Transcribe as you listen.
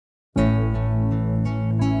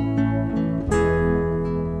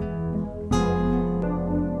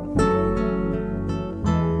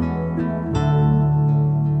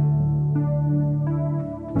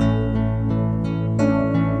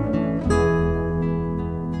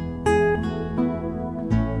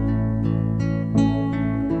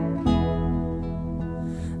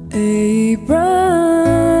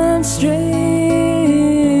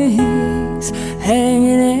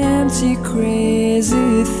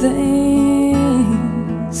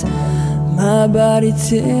things. My body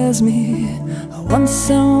tells me I want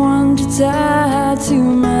someone to tie to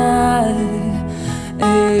my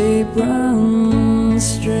apron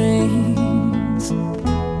strings.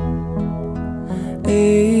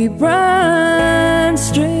 Apron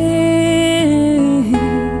strings,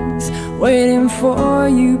 waiting for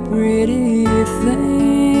you, pretty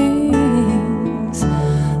things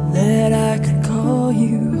that I could call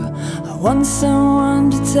you. I want someone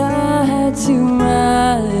to tie to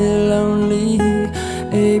my lonely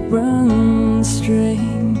apron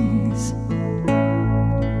strings.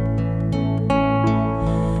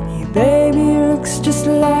 Your baby looks just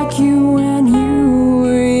like you when you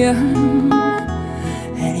were young,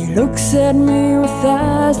 and he looks at me with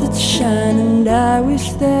eyes that shine, and I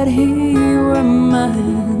wish that he were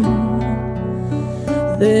mine.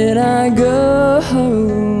 Then I go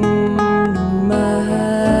home to my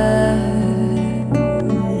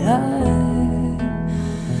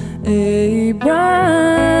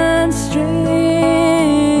apron strings,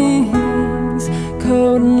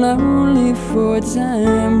 cold and lonely for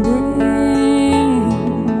time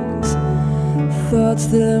brings. Thoughts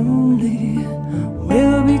that only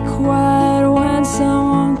will be quiet when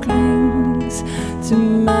someone clings to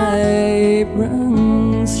my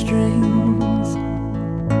apron strings.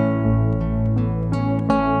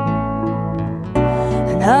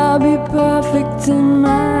 And I'll be perfect in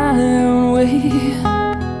my own way.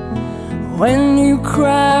 When you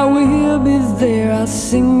cry, we'll be there. I'll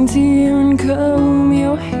sing to you and comb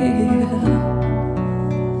your hair.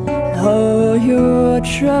 All your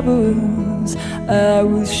troubles I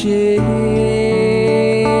will share.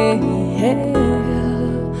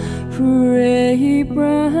 For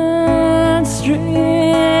apron strings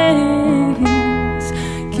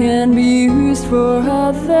can be used for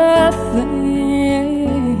other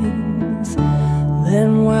things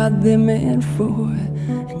than what they're meant for.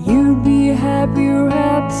 You'd be happy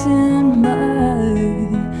wrapped in my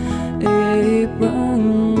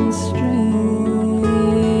apron strings.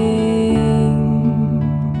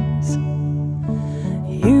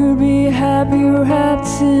 You'd be happy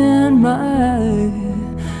wrapped in my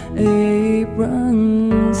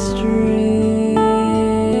apron strings.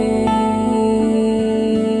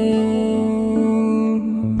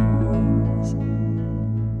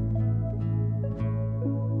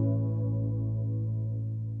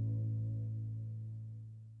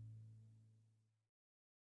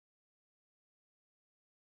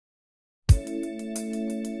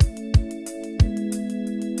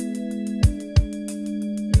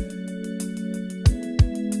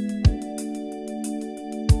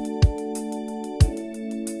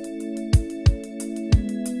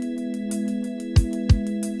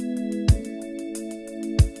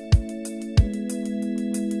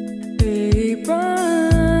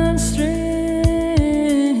 Apron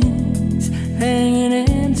strings, hanging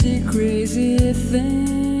empty, crazy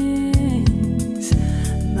things.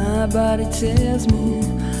 My body tells me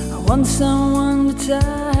I want someone to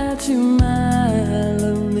tie to my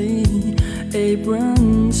lonely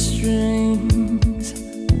apron strings.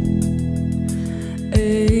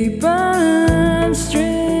 Apron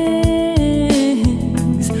strings,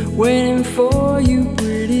 waiting for you,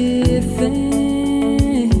 pretty things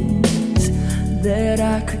that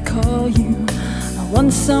I could call you. I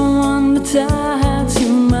want someone to tie to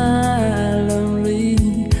my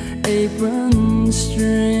lonely apron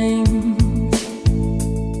strings.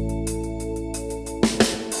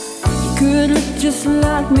 You could look just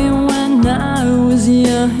like me when I was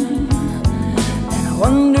young, and I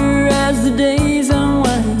wonder as the days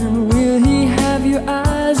unwind, will he have your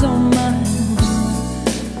eyes on mine?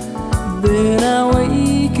 Then I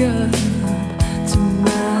wake up to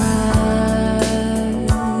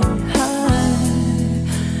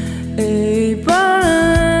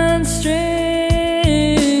apron strings,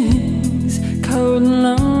 cold and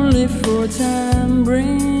lonely for time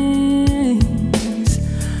brings.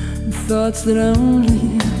 Thoughts that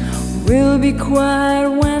only will be quiet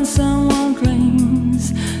when someone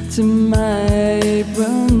clings to my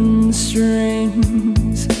apron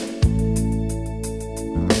strings.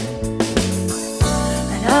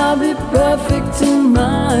 And I'll be perfect in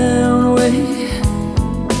my own way.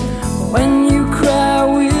 When you cry,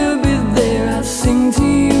 we'll be there. I'll sing to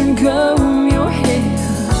you and comb your hair.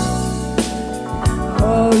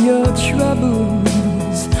 All your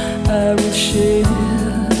troubles I will share.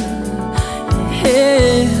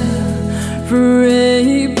 For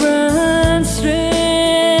apron strings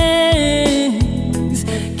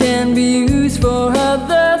can be used for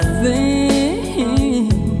other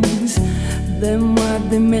things than what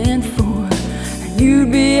they're meant for. And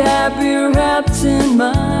you'd be happy wrapped in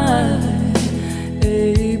my